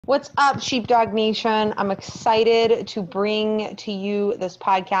What's up, Sheepdog Nation? I'm excited to bring to you this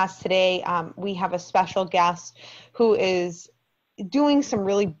podcast today. We have a special guest who is doing some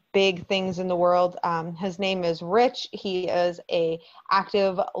really big things in the world. His name is Rich. He is a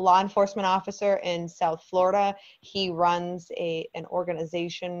active law enforcement officer in South Florida. He runs an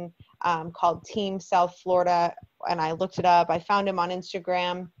organization called Team South Florida, and I looked it up. I found him on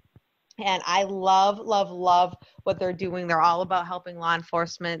Instagram. And I love what they're doing. They're all about helping law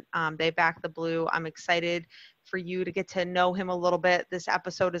enforcement. They back the blue. I'm excited for you to get to know him a little bit. This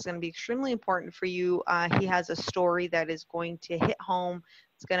episode is going to be extremely important for you. He has a story that is going to hit home.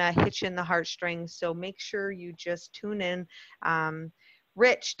 It's going to hit you in the heartstrings. So make sure you just tune in.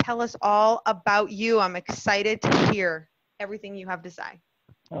 Rich, tell us all about you. I'm excited to hear everything you have to say.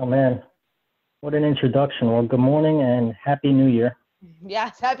 Oh, man. What an introduction. Well, good morning and Happy New Year.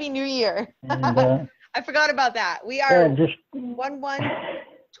 Yes, Happy New Year. And, I forgot about that. We are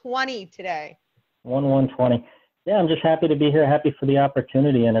 1/1/20 today. 1/1/20. Yeah, I'm just happy to be here, happy for the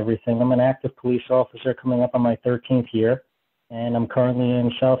opportunity and everything. I'm an active police officer coming up on my 13th year, and I'm currently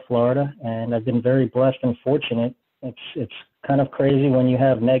in South Florida, and I've been very blessed and fortunate. It's kind of crazy when you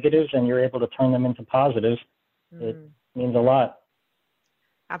have negatives and you're able to turn them into positives. It means a lot.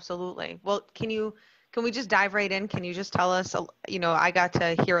 Absolutely. Well, can we just dive right in? Can you just tell us, I got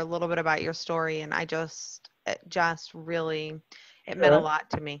to hear a little bit about your story, and it meant a lot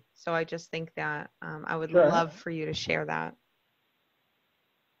to me. So I just think that I would love for you to share that.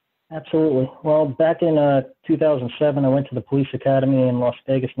 Absolutely. Well, back in 2007, I went to the police academy in Las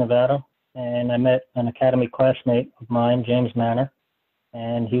Vegas, Nevada, and I met an academy classmate of mine, James Manor,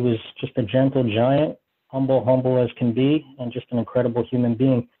 and he was just a gentle giant, humble as can be, and just an incredible human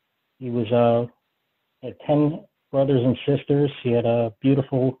being. He had 10 brothers and sisters. He had a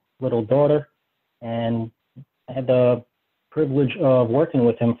beautiful little daughter, and I had the privilege of working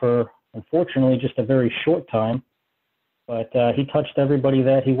with him for, unfortunately, just a very short time. But he touched everybody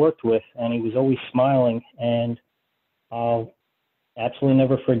that he worked with, and he was always smiling. And I'll absolutely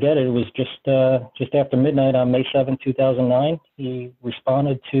never forget it. It was just after midnight on May 7, 2009. He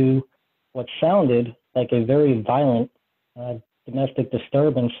responded to what sounded like a very violent domestic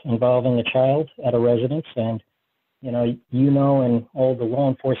disturbance involving a child at a residence. And, and all the law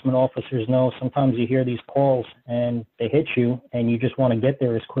enforcement officers know, sometimes you hear these calls and they hit you and you just want to get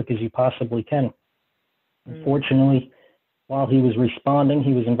there as quick as you possibly can. Unfortunately, while he was responding,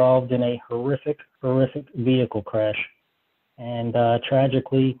 he was involved in a horrific vehicle crash. And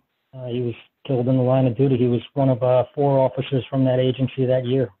tragically, he was killed in the line of duty. He was one of 4 officers from that agency that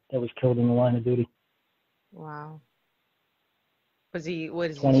year that was killed in the line of duty. Wow. Was he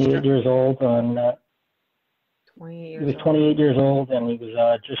 28 years old on 28 years he was 28 old. years old, and he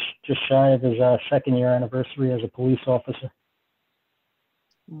was just shy of his second year anniversary as a police officer.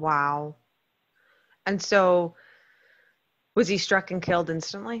 Wow. And so was he struck and killed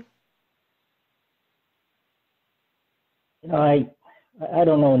instantly? I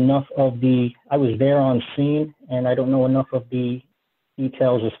don't know enough I was there on scene, and I don't know enough of the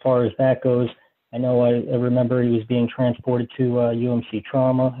details as far as that goes. I know I remember he was being transported to UMC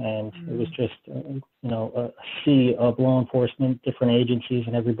Trauma, and it was just, a sea of law enforcement, different agencies,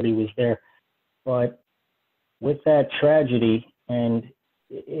 and everybody was there. But with that tragedy, and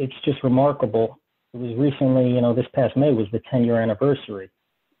it's just remarkable, it was recently, this past May was the 10-year anniversary.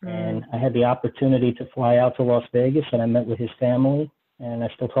 And I had the opportunity to fly out to Las Vegas, and I met with his family, and I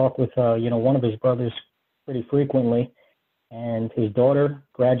still talk with, one of his brothers pretty frequently. And his daughter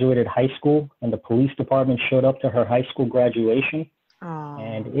graduated high school, and the police department showed up to her high school graduation. Aww.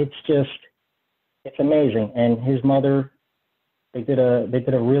 And it's amazing. And his mother, they did a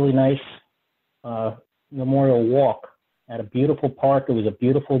really nice memorial walk at a beautiful park. It was a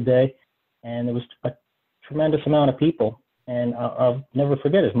beautiful day, and there was a tremendous amount of people. And I'll never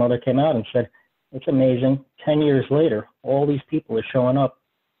forget, his mother came out and said, "It's amazing. 10 years later, all these people are showing up.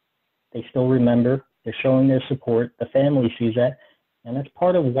 They still remember. They're showing their support. The family sees that. And that's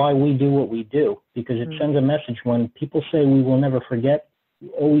part of why we do what we do, because it sends a message. When people say we will never forget, you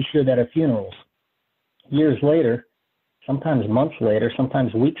always hear that at funerals. Years later, sometimes months later,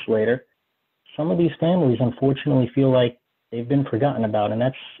 sometimes weeks later, some of these families unfortunately feel like they've been forgotten about, and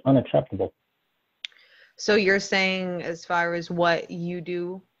that's unacceptable. So you're saying, as far as what you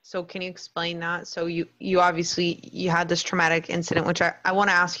do, so can you explain that? So you obviously, you had this traumatic incident, which I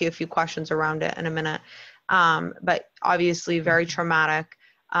want to ask you a few questions around it in a minute. But obviously very traumatic.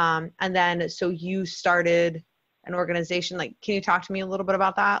 And then, so you started an organization. Like, can you talk to me a little bit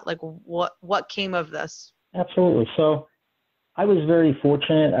about that? Like what came of this? Absolutely. So I was very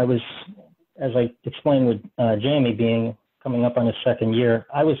fortunate. I was, as I explained with Jamie, being coming up on his second year,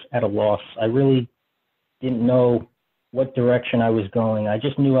 I was at a loss. I really didn't know what direction I was going. I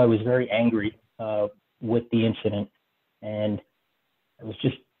just knew I was very angry with the incident, and I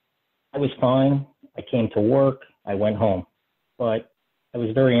was fine. I came to work. I went home, but I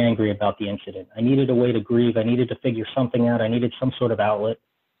was very angry about the incident. I needed a way to grieve. I needed to figure something out. I needed some sort of outlet.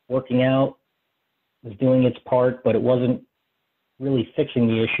 Working out was doing its part, but it wasn't really fixing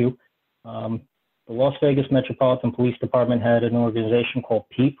the issue. The Las Vegas Metropolitan Police Department had an organization called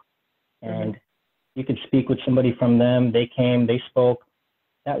PEEP, and you could speak with somebody from them. They came, they spoke.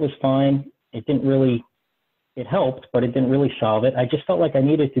 That was fine. It helped, but it didn't really solve it. I just felt like I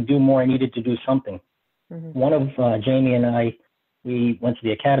needed to do more. I needed to do something. One of Jamie and I, we went to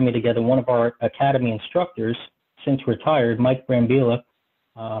the academy together. One of our academy instructors, since retired, Mike Brambilla,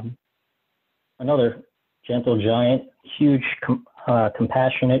 another gentle giant, huge,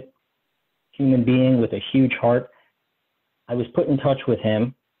 compassionate human being with a huge heart. I was put in touch with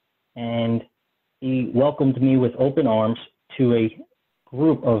him, and he welcomed me with open arms to a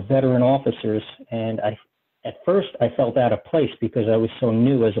group of veteran officers. And at first I felt out of place because I was so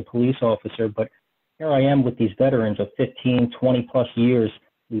new as a police officer, but here I am with these veterans of 15, 20 plus years,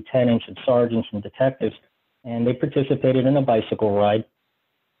 lieutenants and sergeants and detectives, and they participated in a bicycle ride.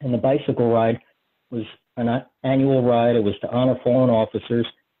 And the bicycle ride was an annual ride. It was to honor fallen officers.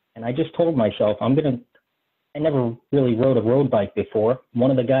 And I just told myself, I never really rode a road bike before. One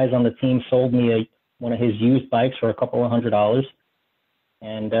of the guys on the team sold me one of his used bikes for a couple of $100.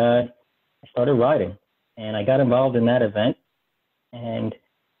 And I started riding, and I got involved in that event. And,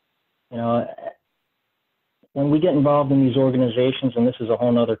 you know, when we get involved in these organizations, and this is a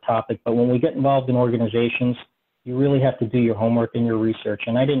whole nother topic, but when we get involved in organizations, you really have to do your homework and your research.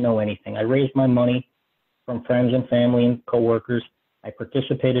 And I didn't know anything. I raised my money from friends and family and coworkers. I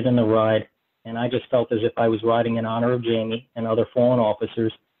participated in the ride, and I just felt as if I was riding in honor of Jamie and other fallen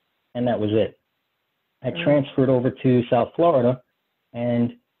officers, and that was it. I transferred over to South Florida,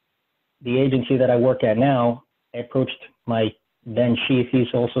 and the agency that I work at now, I approached my then chief.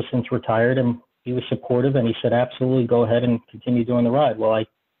 He's also since retired, and he was supportive, and he said, absolutely, go ahead and continue doing the ride. Well, I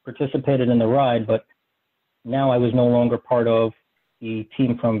participated in the ride, but now I was no longer part of the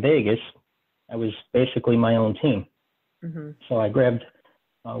team from Vegas. I was basically my own team. So I grabbed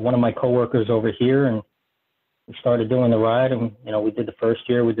one of my coworkers over here, and we started doing the ride. And, you know, we did the first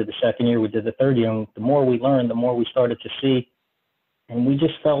year, we did the second year, we did the third year. And the more we learned, the more we started to see. And we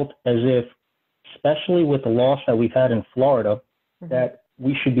just felt as if, especially with the loss that we've had in Florida, that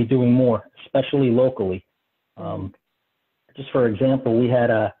we should be doing more, especially locally. Just for example, we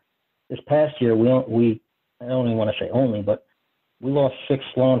had this past year, I don't even want to say only, but we lost 6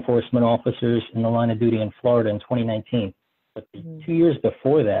 law enforcement officers in the line of duty in Florida in 2019. But the 2 years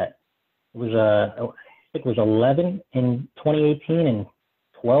before that, it was I think it was 11 in 2018 and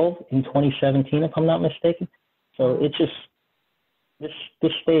 12 in 2017, if I'm not mistaken. So it's just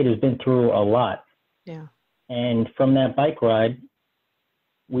this state has been through a lot. Yeah. And from that bike ride,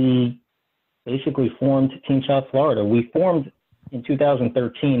 we basically formed Team South Florida. We formed in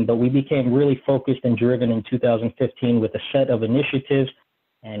 2013, but we became really focused and driven in 2015 with a set of initiatives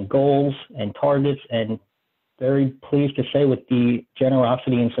and goals and targets, and very pleased to say with the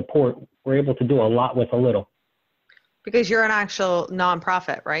generosity and support, we're able to do a lot with a little. Because you're an actual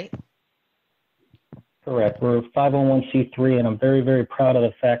nonprofit, right? Correct. We're a 501c3, and I'm very, very proud of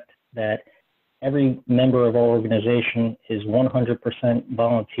the fact that every member of our organization is 100%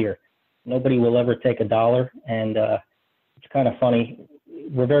 volunteer. Nobody will ever take a dollar, and it's kind of funny.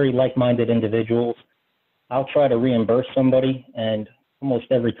 We're very like-minded individuals. I'll try to reimburse somebody, and almost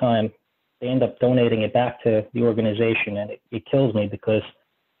every time they end up donating it back to the organization, and it kills me because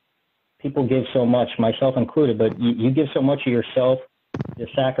people give so much, myself included, but you give so much of yourself, you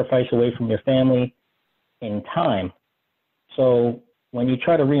sacrifice away from your family in time. So when you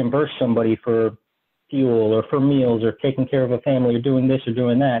try to reimburse somebody for fuel or for meals or taking care of a family or doing this or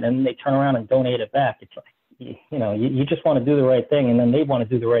doing that, and they turn around and donate it back, it's like, you know, you just want to do the right thing, and then they want to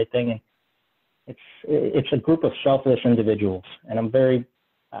do the right thing. And it's a group of selfless individuals, and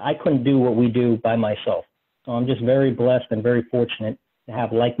I couldn't do what we do by myself. So I'm just very blessed and very fortunate to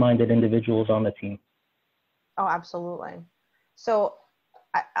have like-minded individuals on the team. Oh, absolutely. So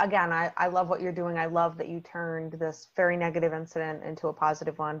I love what you're doing. I love that you turned this very negative incident into a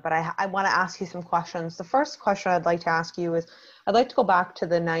positive one, but I want to ask you some questions. The first question I'd like to ask you is, I'd like to go back to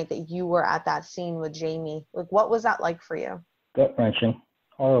the night that you were at that scene with Jamie. Like, what was that like for you? Gut-wrenching,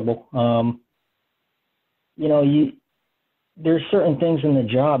 horrible. You know, there's certain things in the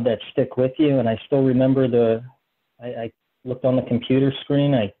job that stick with you, and I still remember I looked on the computer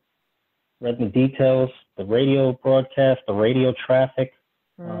screen, I read the details, the radio broadcast, the radio traffic,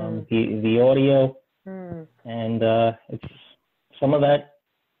 the audio, and it's some of that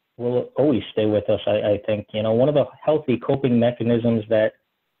will always stay with us. I think, you know, one of the healthy coping mechanisms that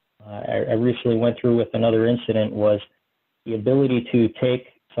I recently went through with another incident was the ability to take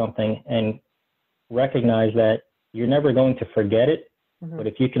something and recognize that you're never going to forget it, but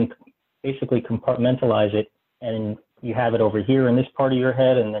if you can basically compartmentalize it and you have it over here in this part of your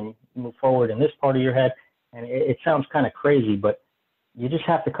head and then move forward in this part of your head, and it sounds kind of crazy, but you just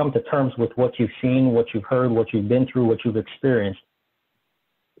have to come to terms with what you've seen, what you've heard, what you've been through, what you've experienced.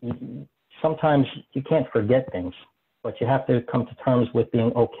 Sometimes you can't forget things, but you have to come to terms with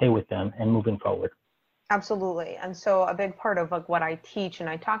being okay with them and moving forward. Absolutely. And so a big part of like what I teach and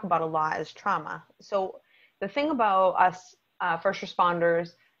I talk about a lot is trauma. So the thing about us first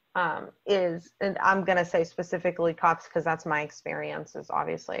responders is, and I'm going to say specifically cops because that's my experience is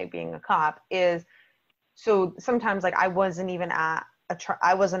obviously being a cop, is so sometimes like I wasn't even at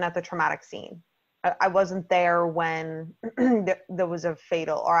I wasn't at the traumatic scene. I wasn't there when there was a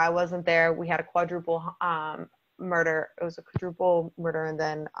fatal, or I wasn't there. We had a quadruple murder. It was a quadruple murder and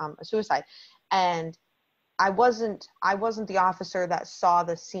then a suicide. And I wasn't the officer that saw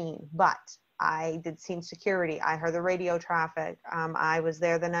the scene, but I did scene security. I heard the radio traffic. I was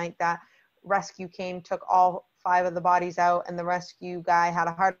there the night that rescue came, took all 5 of the bodies out, and the rescue guy had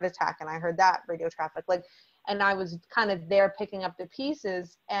a heart attack, and I heard that radio traffic. Like, and I was kind of there picking up the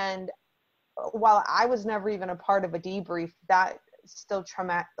pieces. And while I was never even a part of a debrief, that still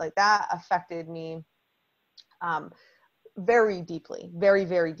traumatic, like that affected me very deeply, very,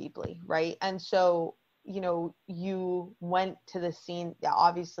 very deeply, right? And so, you know, you went to the scene that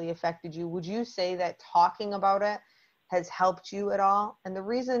obviously affected you. Would you say that talking about it has helped you at all? And the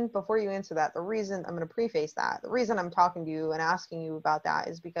reason, before you answer that, the reason I'm going to preface that, the reason I'm talking to you and asking you about that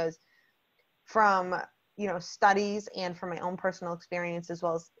is because from, you know, studies and from my own personal experience, as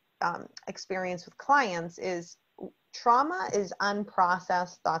well as experience with clients, is trauma is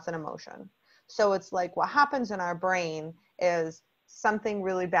unprocessed thoughts and emotion. So it's like what happens in our brain is something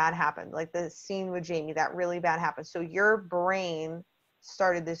really bad happened, like the scene with Jamie, that really bad happened. So your brain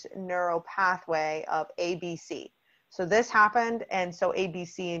started this neural pathway of ABC. So this happened, and so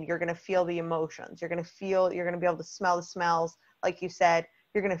ABC, and you're going to feel the emotions. You're going to be able to smell the smells, like you said.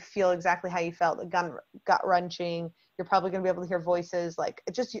 You're going to feel exactly how you felt, the gut wrenching. You're probably going to be able to hear voices. Like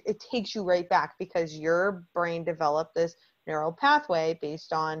it takes you right back because your brain developed this neural pathway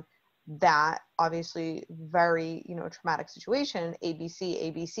based on that obviously very, you know, traumatic situation,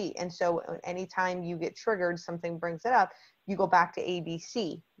 ABC. And so anytime you get triggered, something brings it up, you go back to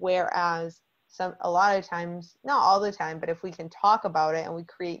ABC. Whereas a lot of times, not all the time, but if we can talk about it and we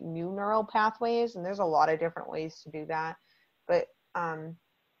create new neural pathways, and there's a lot of different ways to do that, but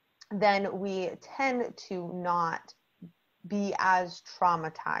then we tend to not be as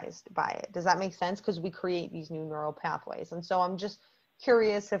traumatized by it. Does that make sense? Because we create these new neural pathways. And so I'm just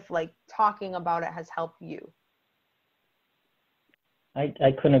curious if like talking about it has helped you. I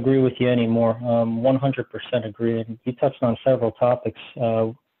couldn't agree with you anymore. 100% agree. And you touched on several topics,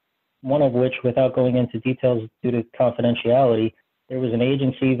 one of which, without going into details due to confidentiality, there was an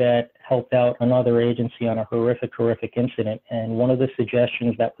agency that helped out another agency on a horrific incident. And one of the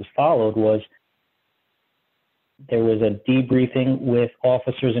suggestions that was followed was there was a debriefing with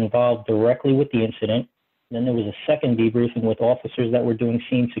officers involved directly with the incident. Then there was a second debriefing with officers that were doing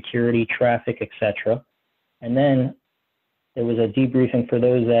scene security, traffic, etc. And then there was a debriefing for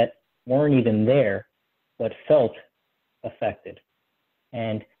those that weren't even there, but felt affected.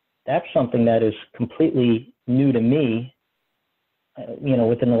 And that's something that is completely new to me, you know,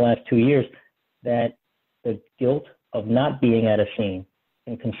 within the last 2 years, that the guilt of not being at a scene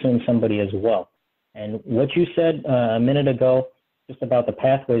can consume somebody as well. And what you said a minute ago, just about the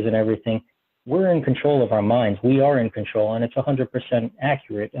pathways and everything, we're in control of our minds. We are in control, and it's 100%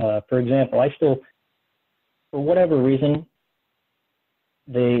 accurate. For example, I still, for whatever reason,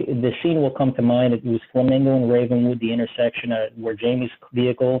 the scene will come to mind. It was Flamingo and Ravenwood, the intersection where Jamie's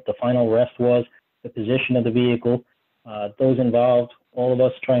vehicle, the final arrest was, the position of the vehicle, those involved, all of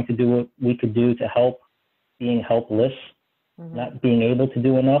us trying to do what we could do to help, being helpless, not being able to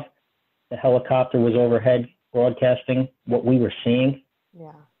do enough. The helicopter was overhead broadcasting what we were seeing,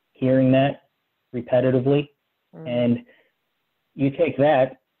 hearing that repetitively. And you take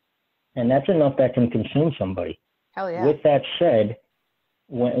that, and that's enough that can consume somebody. Hell yeah. With that said,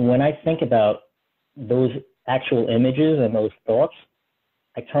 when I think about those actual images and those thoughts,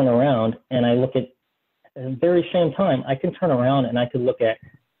 I turn around and I look at the very same time, I can turn around and I could look at,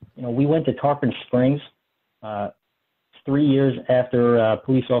 you know, we went to Tarpon Springs 3 years after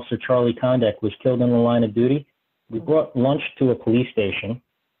police officer Charlie Condek was killed in the line of duty. We brought lunch to a police station.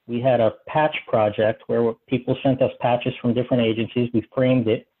 We had a patch project where people sent us patches from different agencies. We framed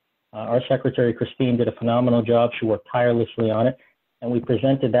it. Our secretary, Christine, did a phenomenal job. She worked tirelessly on it, and we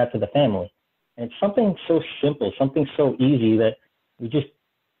presented that to the family. And it's something so simple, something so easy that we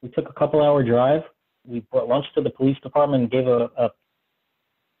took a couple-hour drive. We brought lunch to the police department and gave a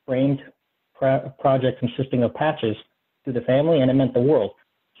framed project consisting of patches to the family, and it meant the world.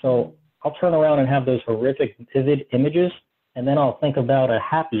 So I'll turn around and have those horrific, vivid images, and then I'll think about a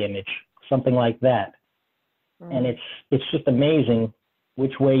happy image, something like that. And it's just amazing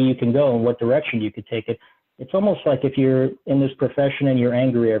which way you can go and what direction you could take it. It's almost like if you're in this profession and you're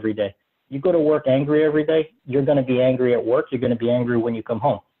angry every day. You go to work angry every day, you're going to be angry at work, you're going to be angry when you come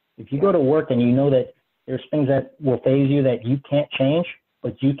home. If you go to work and you know that there's things that will faze you that you can't change,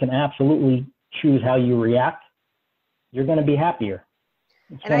 but you can absolutely choose how you react, you're going to be happier.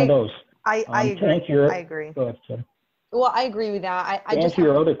 It's one of those. I agree. I agree. Go ahead, sorry. Well, I agree with that. To answer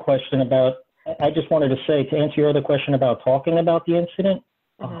your other question about, I just wanted to say, to answer your other question about talking about the incident,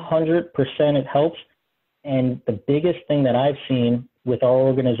 100% it helps. And the biggest thing that I've seen with our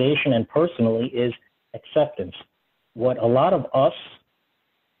organization and personally is acceptance. What a lot of us,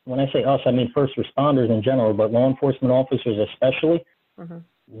 when I say us, I mean first responders in general, but law enforcement officers especially,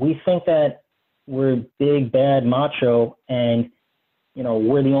 we think that we're big, bad, macho, and, you know,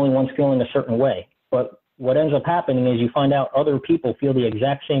 we're the only ones feeling a certain way. But what ends up happening is you find out other people feel the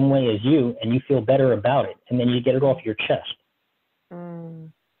exact same way as you, and you feel better about it, and then you get it off your chest.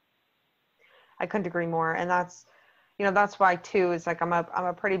 I couldn't agree more. And that's, you know, that's why too, is like, I'm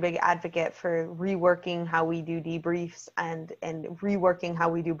a pretty big advocate for reworking how we do debriefs and reworking how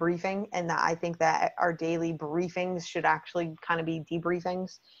we do briefing. And that I think that our daily briefings should actually kind of be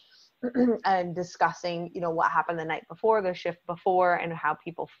debriefings and discussing, you know, what happened the night before, the shift before, and how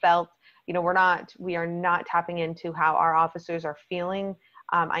people felt. You know, we are not tapping into how our officers are feeling.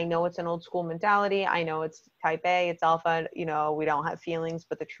 I know it's an old school mentality. I know it's type A, it's alpha, you know, we don't have feelings,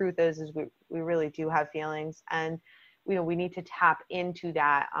 but the truth is we really do have feelings. And, you know, we need to tap into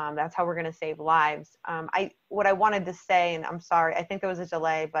that. That's how we're going to save lives. What I wanted to say, and I'm sorry, I think there was a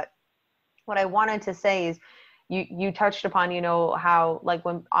delay, but what I wanted to say is you touched upon, you know, how like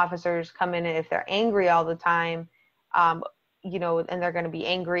when officers come in and if they're angry all the time, you know, and they're going to be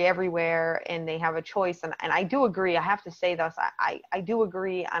angry everywhere and they have a choice. And I do agree. I have to say this. I do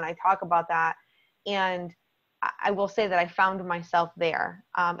agree. And I talk about that. And I will say that I found myself there.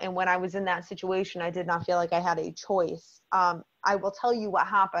 And when I was in that situation, I did not feel like I had a choice. I will tell you what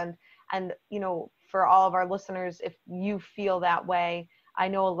happened. And, you know, for all of our listeners, if you feel that way, I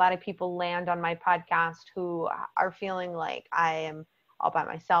know a lot of people land on my podcast who are feeling like I am all by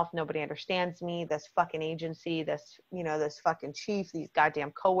myself. Nobody understands me. This fucking agency, this, you know, this fucking chief, these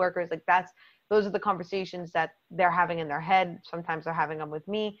goddamn coworkers, like those are the conversations that they're having in their head. Sometimes they're having them with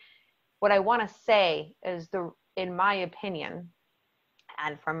me. What I want to say is in my opinion,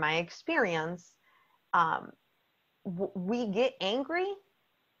 and from my experience, we get angry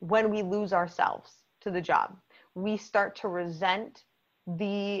when we lose ourselves to the job. We start to resent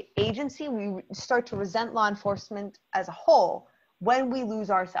the agency. We start to resent law enforcement as a whole when we lose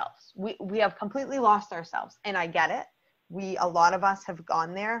ourselves. We have completely lost ourselves. And I get it. A lot of us have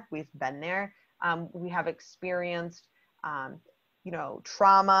gone there. We've been there. We have experienced, you know,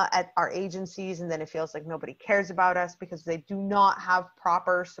 trauma at our agencies, and then it feels like nobody cares about us because they do not have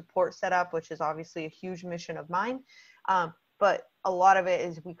proper support set up, which is obviously a huge mission of mine. But a lot of it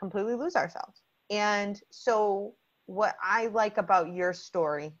is we completely lose ourselves. And so what I like about your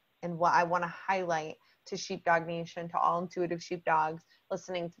story and what I want to highlight to Sheepdog Nation, to all intuitive sheepdogs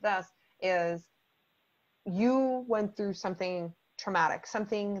listening to this, is you went through something traumatic,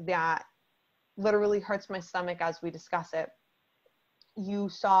 something that literally hurts my stomach as we discuss it. You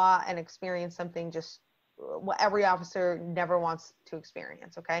saw and experienced something just what every officer never wants to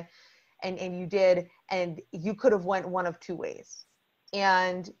experience, okay? And you did, and you could have went one of two ways.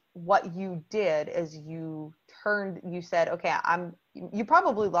 And what you did is you said, okay, you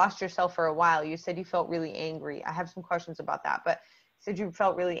probably lost yourself for a while. You said you felt really angry. I have some questions about that, but you said you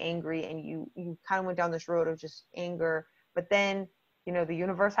felt really angry and you kind of went down this road of just anger, but then, you know, the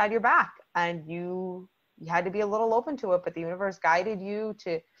universe had your back and you had to be a little open to it, but the universe guided you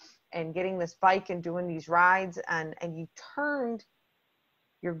and getting this bike and doing these rides, and you turned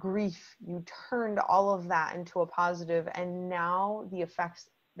your grief, you turned all of that into a positive, and now the effects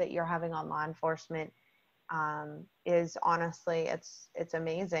that you're having on law enforcement is honestly, it's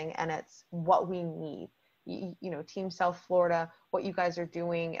amazing, and it's what we need. You know, Team South Florida, what you guys are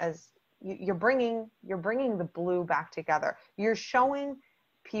doing as you're bringing the blue back together. You're showing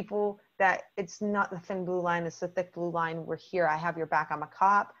people that it's not the thin blue line, it's the thick blue line. We're here. I have your back. I'm a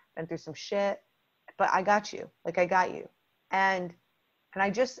cop, been through some shit, but I got you. Like, I got you. And I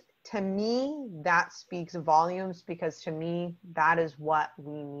just, to me, that speaks volumes, because to me, that is what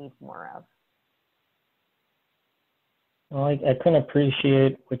we need more of. Well, I couldn't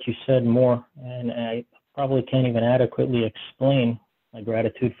appreciate what you said more, and I probably can't even adequately explain my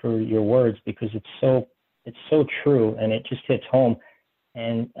gratitude for your words, because it's so true, and it just hits home.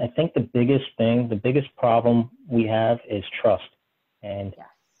 And I think the biggest problem we have is trust. And Yes.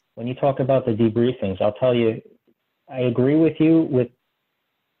 when you talk about the debriefings, I'll tell you, I agree with you with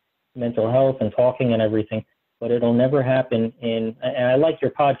mental health and talking and everything, but it'll never happen and I like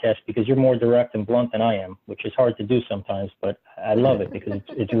your podcast because you're more direct and blunt than I am, which is hard to do sometimes, but I love it because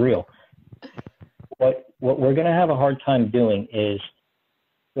it's real. What we're going to have a hard time doing is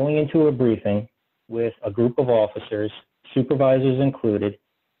going into a briefing with a group of officers, supervisors included,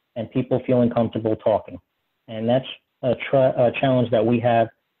 and people feeling comfortable talking. And that's a challenge that we have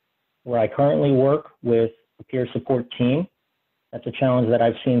where I currently work with a peer support team. That's a challenge that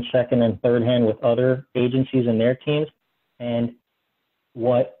I've seen second and third hand with other agencies and their teams. And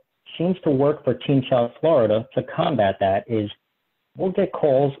what seems to work for Team South Florida to combat that is we'll get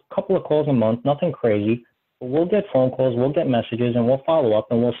calls, a couple of calls a month, nothing crazy, but we'll get phone calls, we'll get messages, and we'll follow up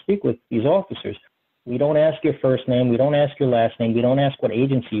and we'll speak with these officers. We don't ask your first name, we don't ask your last name, we don't ask what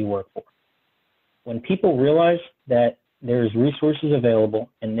agency you work for. When people realize that there's resources available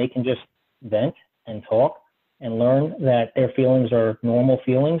and they can just vent and talk and learn that their feelings are normal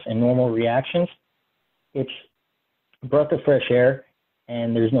feelings and normal reactions, it's a breath of fresh air,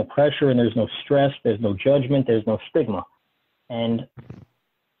 and there's no pressure and there's no stress, there's no judgment, there's no stigma. And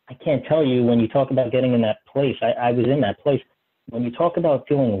I can't tell you, when you talk about getting in that place, I was in that place. When you talk about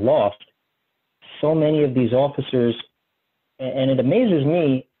feeling lost, so many of these officers, and it amazes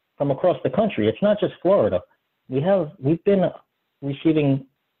me, from across the country, it's not just Florida. We've been receiving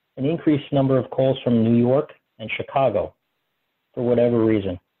an increased number of calls from New York and Chicago for whatever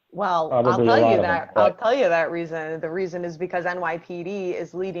reason. Well, I'll tell you that reason. The reason is because NYPD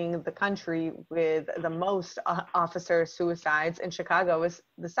is leading the country with the most officer suicides, and Chicago is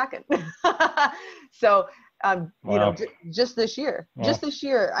the second. So, Wow. You know, just this year,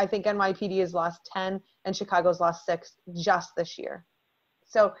 I think NYPD has lost 10 and Chicago's lost 6 just this year.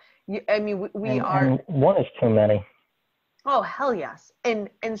 So, I mean, and one is too many. Oh, hell yes. And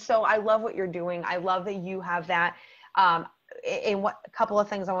so I love what you're doing. I love that you have that. And what a couple of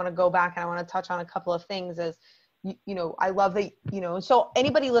things I want to go back and I want to touch on a couple of things is, you know, I love that, you know, so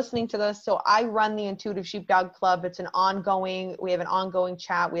anybody listening to this, so I run the Intuitive Sheepdog Club. It's we have an ongoing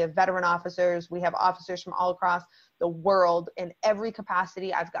chat. We have veteran officers. We have officers from all across the world in every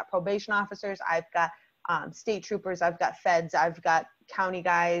capacity. I've got probation officers. I've got state troopers. I've got feds. I've got county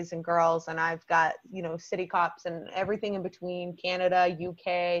guys and girls, and I've got, you know, city cops and everything in between, Canada,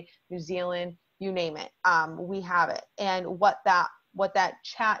 UK, New Zealand, you name it. We have it. And what that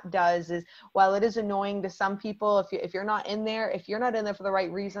chat does is, while it is annoying to some people, if you're not in there for the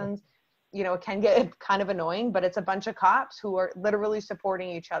right reasons, you know, it can get kind of annoying, but it's a bunch of cops who are literally supporting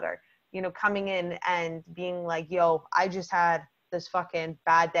each other, you know, coming in and being like, yo, I just had this fucking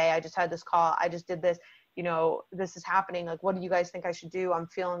bad day. I just had this call. I just did this, you know, this is happening. Like, what do you guys think I should do? I'm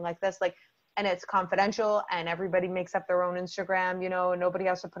feeling like this, like, and it's confidential and everybody makes up their own Instagram, you know, and nobody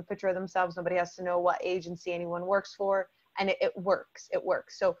has to put a picture of themselves. Nobody has to know what agency anyone works for. And it works.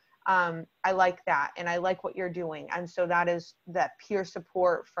 So I like that. And I like what you're doing. And so that peer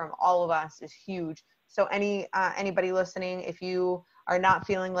support from all of us is huge. So anybody listening, if you are not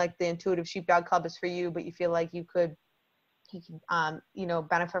feeling like the Intuitive Sheepdog Club is for you, but you feel like you can you know,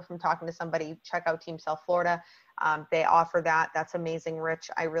 benefit from talking to somebody, check out Team South Florida. They offer that. That's amazing, Rich.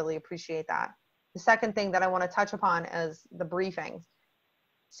 I really appreciate that. The second thing that I want to touch upon is the briefings.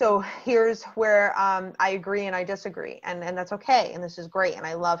 So here's where I agree and I disagree, and that's okay. And this is great. And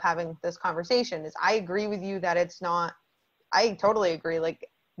I love having this conversation. Is I agree with you that it's not, I totally agree. Like,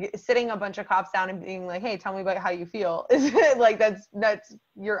 sitting a bunch of cops down and being like, hey, tell me about how you feel, is like, that's,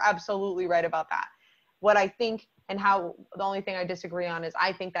 you're absolutely right about that. What I think, and how, the only thing I disagree on is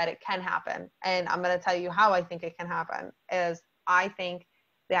I think that it can happen. And I'm going to tell you how I think it can happen is I think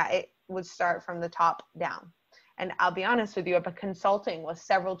that it would start from the top down. And I'll be honest with you, I've been consulting with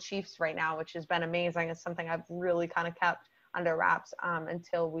several chiefs right now, which has been amazing. It's something I've really kind of kept under wraps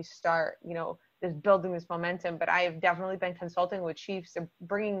until we start, you know, just building this momentum. But I have definitely been consulting with chiefs. They're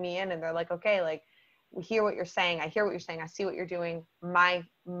bringing me in and they're like, okay, like, we hear what you're saying. I hear what you're saying. I see what you're doing. My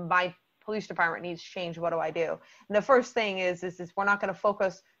police department needs change. What do I do? And the first thing is we're not going to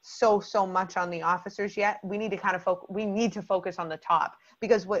focus so much on the officers yet. We need to we need to focus on the top,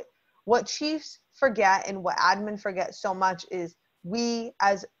 because what chiefs forget and what admin forget so much is we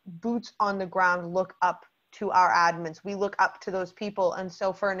as boots on the ground look up to our admins. We look up to those people. And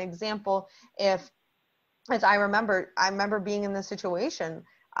so for an example, as I remember being in this situation,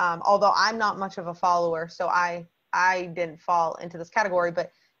 although I'm not much of a follower, so I didn't fall into this category,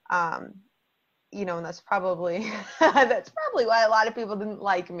 but you know, and that's probably why a lot of people didn't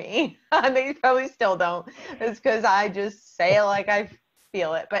like me. They probably still don't. It's because I just say it like I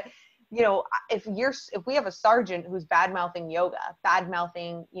feel it. But you know, if we have a sergeant who's bad mouthing yoga, bad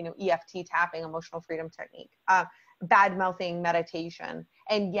mouthing, you know, EFT tapping, emotional freedom technique, bad mouthing meditation,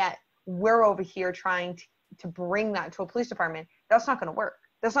 and yet we're over here trying to bring that to a police department, that's not going to work.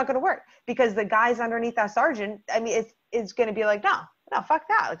 That's not going to work, because the guys underneath that sergeant, I mean, it's going to be like, no, fuck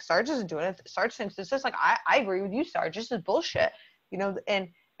that. Like, Sarge isn't doing it. Sarge thinks it's just like, I agree with you, Sarge. This is bullshit, you know, and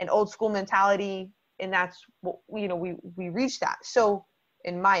an old school mentality. And that's what, you know, we reach that. So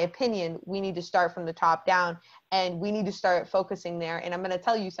in my opinion, we need to start from the top down, and we need to start focusing there. And I'm going to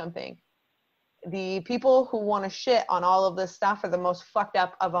tell you something. The people who want to shit on all of this stuff are the most fucked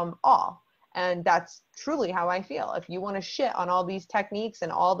up of them all. And that's truly how I feel. If you want to shit on all these techniques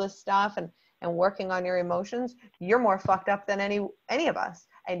and all this stuff and working on your emotions, you're more fucked up than any of us.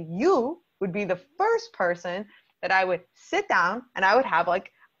 And you would be the first person that I would sit down and I would have,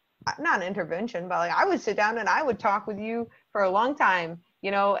 like, not an intervention, but like I would sit down and I would talk with you for a long time, you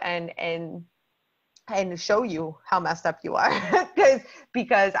know, and show you how messed up you are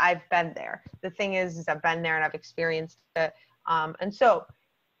because I've been there. The thing is I've been there and I've experienced it. And so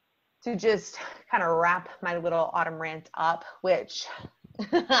to just kind of wrap my little autumn rant up, which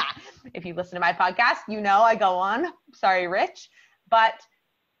if you listen to my podcast, you know I go on. Sorry, Rich. But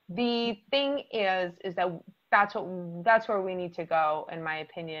the thing is that that's where we need to go, in my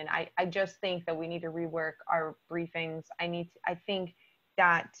opinion. I just think that we need to rework our briefings. I think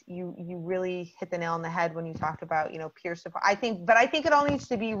that you really hit the nail on the head when you talked about, you know, peer support. I think it all needs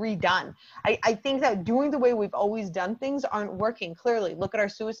to be redone. I think that doing the way we've always done things aren't working. Clearly, look at our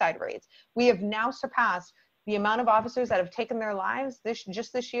suicide rates. We have now surpassed the amount of officers that have taken their lives this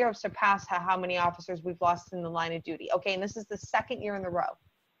year have surpassed how many officers we've lost in the line of duty. Okay, and this is the second year in a row.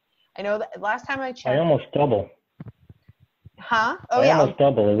 I know that last time I checked. I almost double. Huh? Oh, yeah. Almost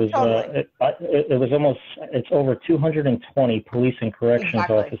double. It was totally. it was almost. It's over 220 police and corrections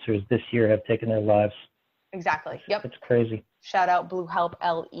officers this year have taken their lives. Exactly. Yep. It's crazy. Shout out Blue Help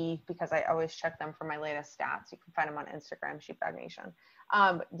LE, because I always check them for my latest stats. You can find them on Instagram, Sheepdog Nation.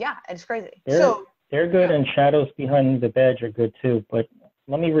 Yeah, it's crazy. They're good, and shadows behind the badge are good too. But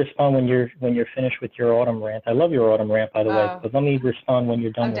let me respond when you're finished with your autumn rant. I love your autumn rant, by the way. But let me respond when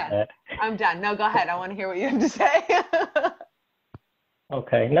you're done with that. I'm done. No, go ahead. I want to hear what you have to say.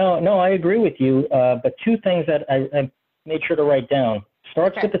 Okay. No, I agree with you. But two things that I made sure to write down.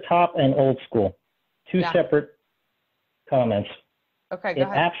 Starts with the top and old school. Two separate comments. Okay, go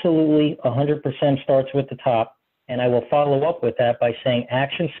ahead. It absolutely 100% starts with the top. And I will follow up with that by saying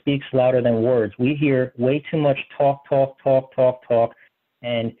action speaks louder than words. We hear way too much talk.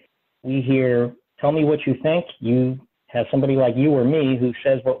 And we hear, tell me what you think. You have somebody like you or me who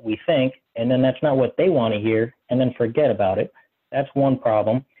says what we think, and then that's not what they want to hear, and then forget about it. That's one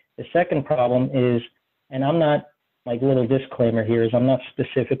problem. The second problem is, and I'm not, like, little disclaimer here, is I'm not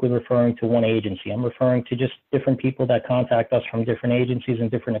specifically referring to one agency. I'm referring to just different people that contact us from different agencies and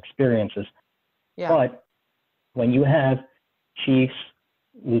different experiences. Yeah. But when you have chiefs,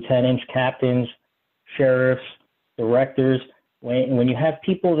 lieutenants, captains, sheriffs, directors, when you have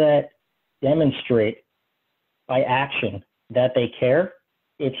people that demonstrate by action that they care,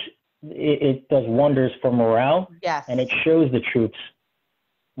 it does wonders for morale. Yes. And it shows the troops.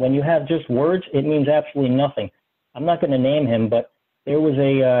 When you have just words, it means absolutely nothing. I'm not going to name him, but there was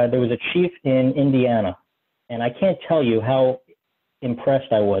a chief in Indiana, and I can't tell you how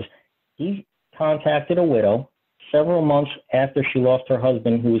impressed I was. He contacted a widow several months after she lost her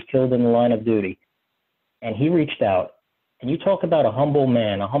husband, who was killed in the line of duty, and he reached out. And you talk about a humble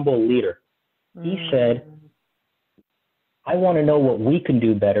man, a humble leader. He said, I want to know what we can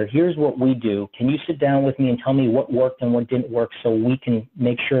do better. Here's what we do. Can you sit down with me and tell me what worked and what didn't work, so we can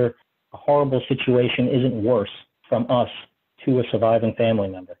make sure a horrible situation isn't worse from us to a surviving family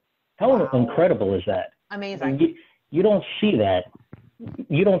member? How incredible is that? Amazing. You don't see that.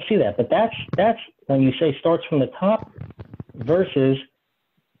 You don't see that. But that's when you say starts from the top versus,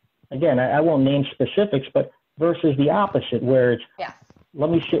 again, I won't name specifics, but versus the opposite, where it's let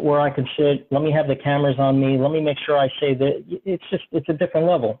me sit where I can sit. Let me have the cameras on me. Let me make sure I say that. It's a different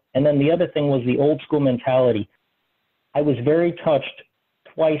level. And then the other thing was the old school mentality. I was very touched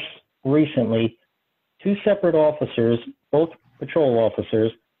twice recently. Two separate officers, both patrol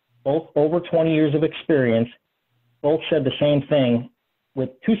officers, both over 20 years of experience, both said the same thing with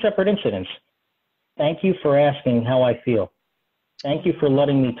two separate incidents. Thank you for asking how I feel. Thank you for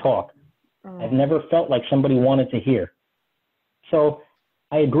letting me talk. I've never felt like somebody wanted to hear. So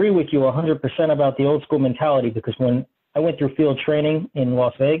I agree with you 100% about the old school mentality, because when I went through field training in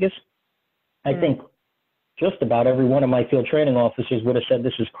Las Vegas, I think just about every one of my field training officers would have said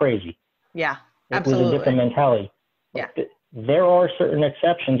this is crazy. Yeah, absolutely. It was a different mentality. Yeah. There are certain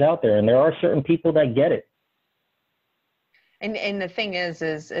exceptions out there, and there are certain people that get it. And the thing is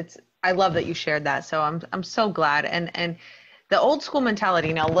it's, I love that you shared that. So I'm so glad. And the old school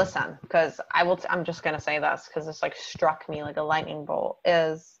mentality, now listen, because I'm just going to say this because it's like struck me like a lightning bolt,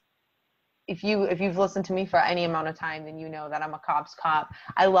 is if you've listened to me for any amount of time, then you know that I'm a cop's cop.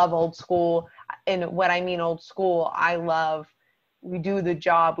 I love old school. And what I mean old school, I love, we do the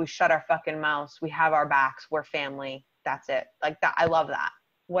job, we shut our fucking mouths, we have our backs, we're family. That's it. Like that. I love that.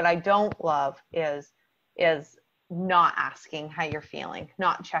 What I don't love is not asking how you're feeling,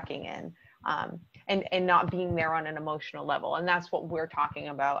 not checking in, and not being there on an emotional level. And that's what we're talking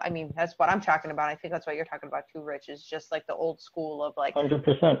about. I mean, that's what I'm talking about. I think that's what you're talking about too, Rich, is just like the old school of like,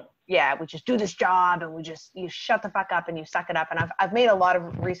 100%. Yeah, we just do this job and you shut the fuck up and you suck it up. And I've made a lot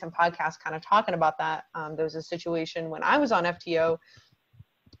of recent podcasts kind of talking about that. There was a situation when I was on FTO,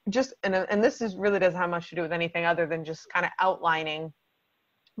 and this really doesn't have much to do with anything other than just kind of outlining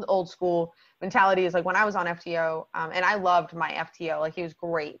the old school mentality. Is like when I was on FTO, and I loved my FTO, like he was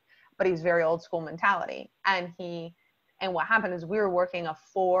great, but he was very old school mentality. And what happened is we were working a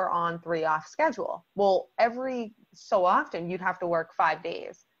 4 on 3 off schedule. Well, every so often you'd have to work 5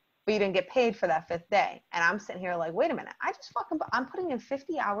 days, but you didn't get paid for that 5th day. And I'm sitting here like, wait a minute, I'm putting in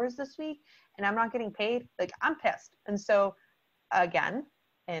 50 hours this week and I'm not getting paid. Like, I'm pissed. And so again,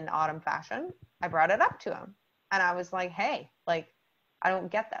 in Autumn fashion, I brought it up to him and I was like, hey, like, I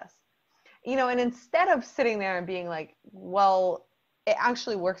don't get this, and instead of sitting there and being like, well, it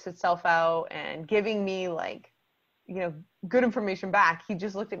actually works itself out and giving me like, good information back, he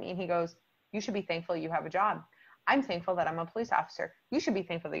just looked at me and he goes, you should be thankful you have a job. I'm thankful that I'm a police officer. You should be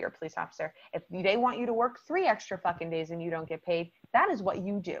thankful that you're a police officer. If they want you to work 3 extra fucking days and you don't get paid, that is what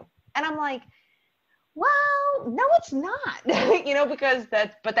you do. And I'm like, well, no, it's not, because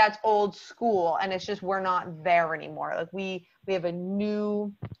that's old school. And it's just, we're not there anymore. Like we have a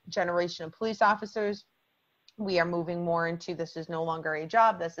new generation of police officers. We are moving more into, this is no longer a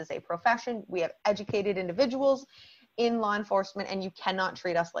job. This is a profession. We have educated individuals in law enforcement, and you cannot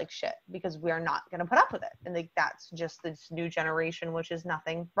treat us like shit, because we are not going to put up with it. And like, that's just this new generation, which is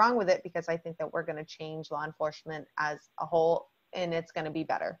nothing wrong with it, because I think that we're going to change law enforcement as a whole and it's going to be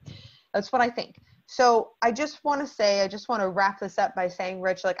better. That's what I think. So I just want to wrap this up by saying,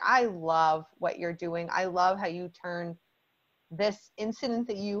 Rich, like, I love what you're doing. I love how you turned this incident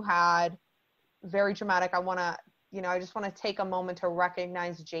that you had, very dramatic. I just want to take a moment to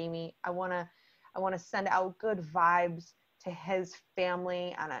recognize Jamie. I want to send out good vibes to his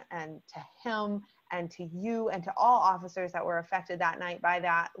family and to him and to you and to all officers that were affected that night by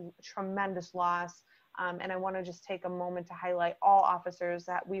that tremendous loss. And I want to just take a moment to highlight all officers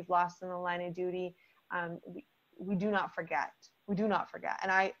that we've lost in the line of duty. We do not forget. We do not forget.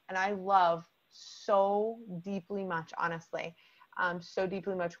 And I love so deeply much, honestly, so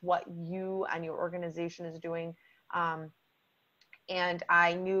deeply much what you and your organization is doing. And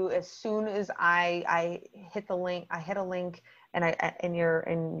I knew as soon as I hit a link and in your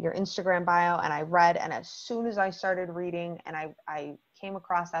Instagram bio, and I read, and as soon as I started reading and I came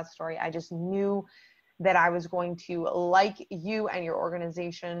across that story, I just knew that I was going to like you and your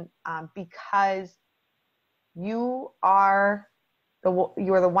organization, because you are the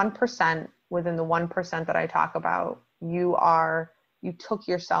 1% within the 1% that I talk about. You took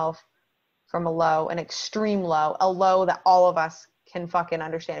yourself from a low, an extreme low, a low that all of us can fucking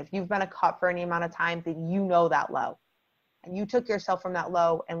understand. If you've been a cop for any amount of time, then you know that low. And you took yourself from that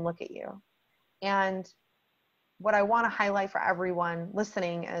low, and look at you. And what I want to highlight for everyone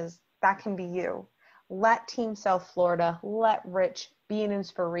listening is that can be you. Let Team South Florida, let Rich be an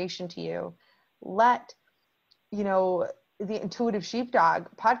inspiration to you. Let, the Intuitive Sheepdog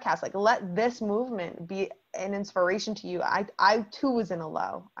podcast, like, let this movement be an inspiration to you. I too was in a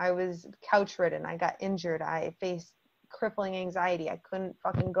low. I was couch ridden. I got injured. I faced crippling anxiety. I couldn't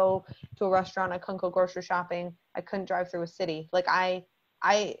fucking go to a restaurant. I couldn't go grocery shopping. I couldn't drive through a city. Like, I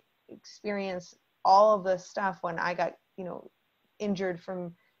experienced all of this stuff when I got, injured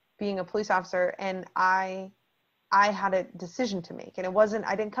from being a police officer, and I had a decision to make, and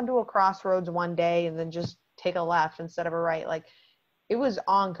I didn't come to a crossroads one day and then just take a left instead of a right. Like, it was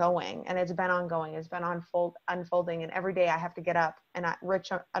ongoing, and it's been ongoing. It's been unfolding. And every day I have to get up, and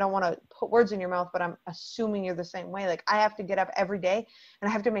Rich, I don't want to put words in your mouth, but I'm assuming you're the same way. Like, I have to get up every day and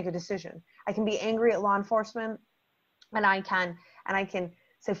I have to make a decision. I can be angry at law enforcement, and I can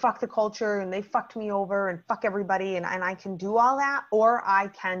say, fuck the culture and they fucked me over and fuck everybody. And I can do all that, or I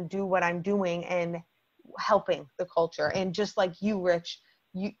can do what I'm doing and helping the culture. And just like you, Rich,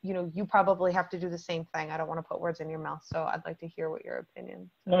 you probably have to do the same thing. I don't want to put words in your mouth, so I'd like to hear what your opinion.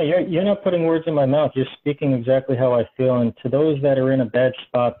 No, you're not putting words in my mouth. You're speaking exactly how I feel. And to those that are in a bad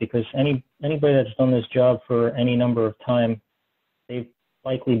spot, because anybody that's done this job for any number of time, they've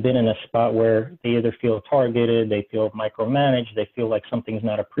likely been in a spot where they either feel targeted, they feel micromanaged, they feel like something's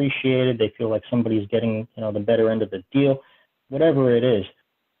not appreciated, they feel like somebody's getting, the better end of the deal, whatever it is.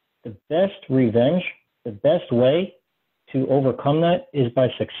 The best revenge, the best way to overcome that is by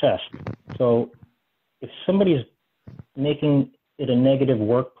success. So if somebody's making it a negative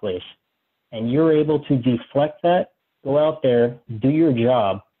workplace and you're able to deflect that, go out there, do your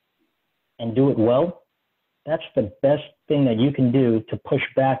job, and do it well, that's the best thing that you can do to push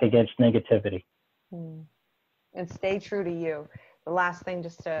back against negativity. And stay true to you. The last thing,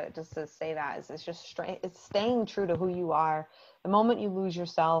 just to say that, is it's staying true to who you are. The moment you lose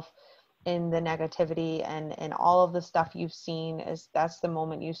yourself in the negativity and all of the stuff you've seen, that's the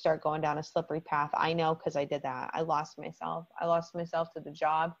moment you start going down a slippery path. I know, because I did that. I lost myself to the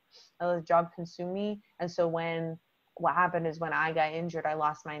job. I let the job consume me. And so what happened is, when I got injured, I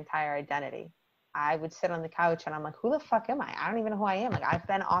lost my entire identity. I would sit on the couch and I'm like, who the fuck am I? I don't even know who I am. Like, I've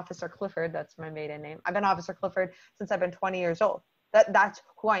been Officer Clifford. That's my maiden name. I've been Officer Clifford since I've been 20 years old. That's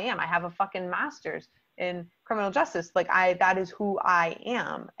who I am. I have a fucking master's in criminal justice. Like, that is who I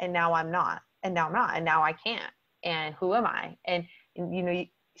am. And now I'm not. And now I'm not. And now I can't. And who am I? And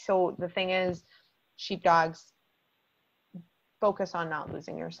so the thing is, sheepdogs, focus on not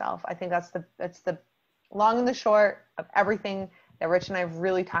losing yourself. I think that's the long and the short of everything that Rich and I have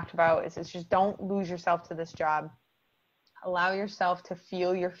really talked about. Is it's just, don't lose yourself to this job. Allow yourself to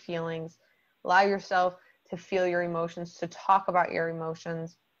feel your feelings. Allow yourself to feel your emotions, to talk about your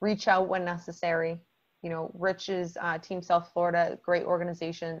emotions, reach out when necessary. Rich's Team South Florida, great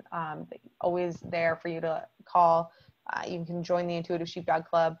organization, always there for you to call. You can join the Intuitive Sheepdog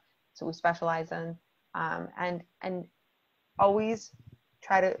Club, so we specialize in, and always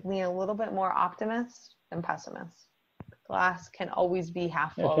try to lean a little bit more optimist than pessimist. Glass can always be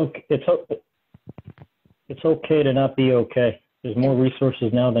half full. It's okay to not be okay. There's more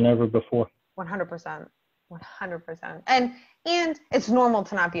resources now than ever before. 100%. 100%. And it's normal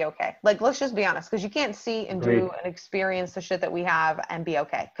to not be okay. Like, let's just be honest, because you can't see and do and experience the shit that we have and be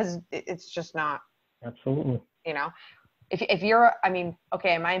okay, because it's just not. Absolutely. If you're,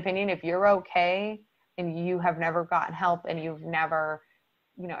 okay, in my opinion, if you're okay and you have never gotten help and you've never,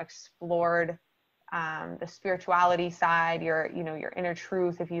 explored the spirituality side, your inner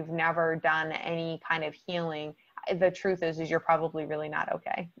truth, if you've never done any kind of healing, the truth is you're probably really not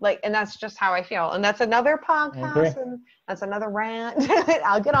okay. And that's just how I feel. And that's another podcast, and that's another rant.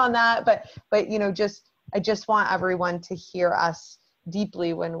 I'll get on that. But I just want everyone to hear us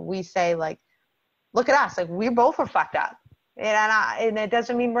deeply when we say, like, look at us, like, we both were fucked up. And it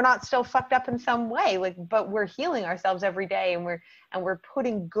doesn't mean we're not still fucked up in some way, but we're healing ourselves every day, and we're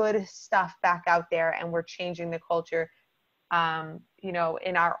putting good stuff back out there, and we're changing the culture,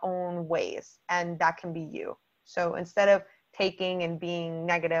 in our own ways. And that can be you. So instead of taking and being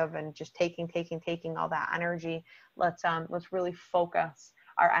negative and just taking all that energy, let's really focus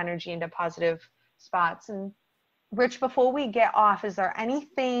our energy into positive spots. And Rich, before we get off, is there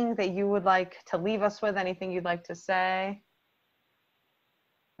anything that you would like to leave us with? Anything you'd like to say?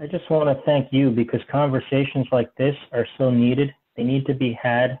 I just want to thank you, because conversations like this are so needed. They need to be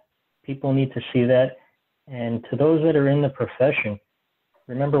had. People need to see that. And to those that are in the profession,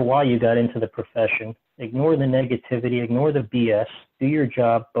 remember why you got into the profession. Ignore the negativity, ignore the BS, do your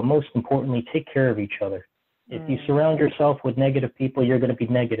job, but most importantly, take care of each other. If you surround yourself with negative people, you're going to be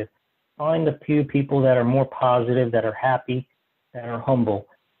negative. Find a few people that are more positive, that are happy, that are humble.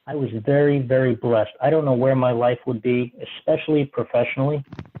 I was very, very blessed. I don't know where my life would be, especially professionally.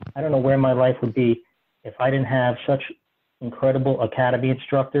 I don't know where my life would be if I didn't have such incredible academy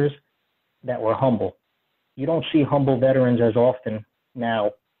instructors that were humble. You don't see humble veterans as often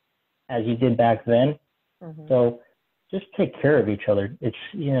now as you did back then. Mm-hmm. So just take care of each other. It's,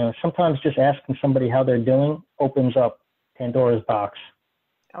 sometimes just asking somebody how they're doing opens up Pandora's box.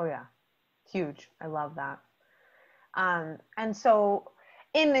 Oh yeah. Huge. I love that. And so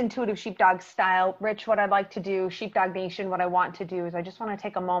in intuitive sheepdog style, Rich, what I'd like to do, Sheepdog Nation, what I want to do is I just want to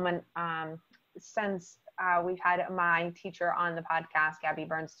take a moment, since we've had my teacher on the podcast, Gabby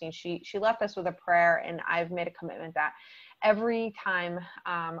Bernstein, she left us with a prayer, and I've made a commitment that every time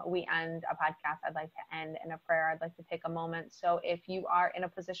we end a podcast, I'd like to end in a prayer. I'd like to take a moment. So if you are in a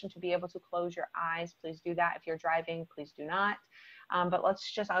position to be able to close your eyes, please do that. If you're driving, please do not. But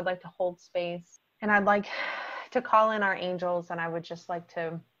I'd like to hold space, and I'd like to call in our angels, and I would just like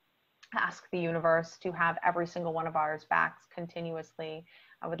to ask the universe to have every single one of ours backs continuously.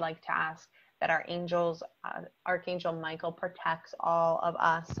 I would like to ask that our angels, Archangel Michael protects all of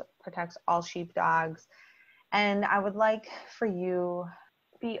us, protects all sheepdogs. And I would like for you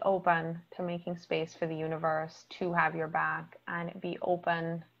be open to making space for the universe to have your back, and be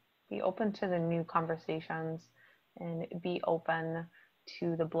open to the new conversations, and be open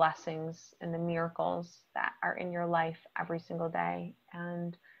to the blessings and the miracles that are in your life every single day,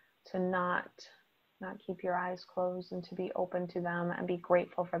 and to not keep your eyes closed, and to be open to them and be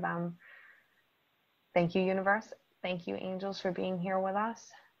grateful for them. Thank you, universe. Thank you, angels, for being here with us.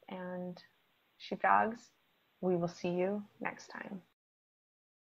 And sheepdogs, we will see you next time.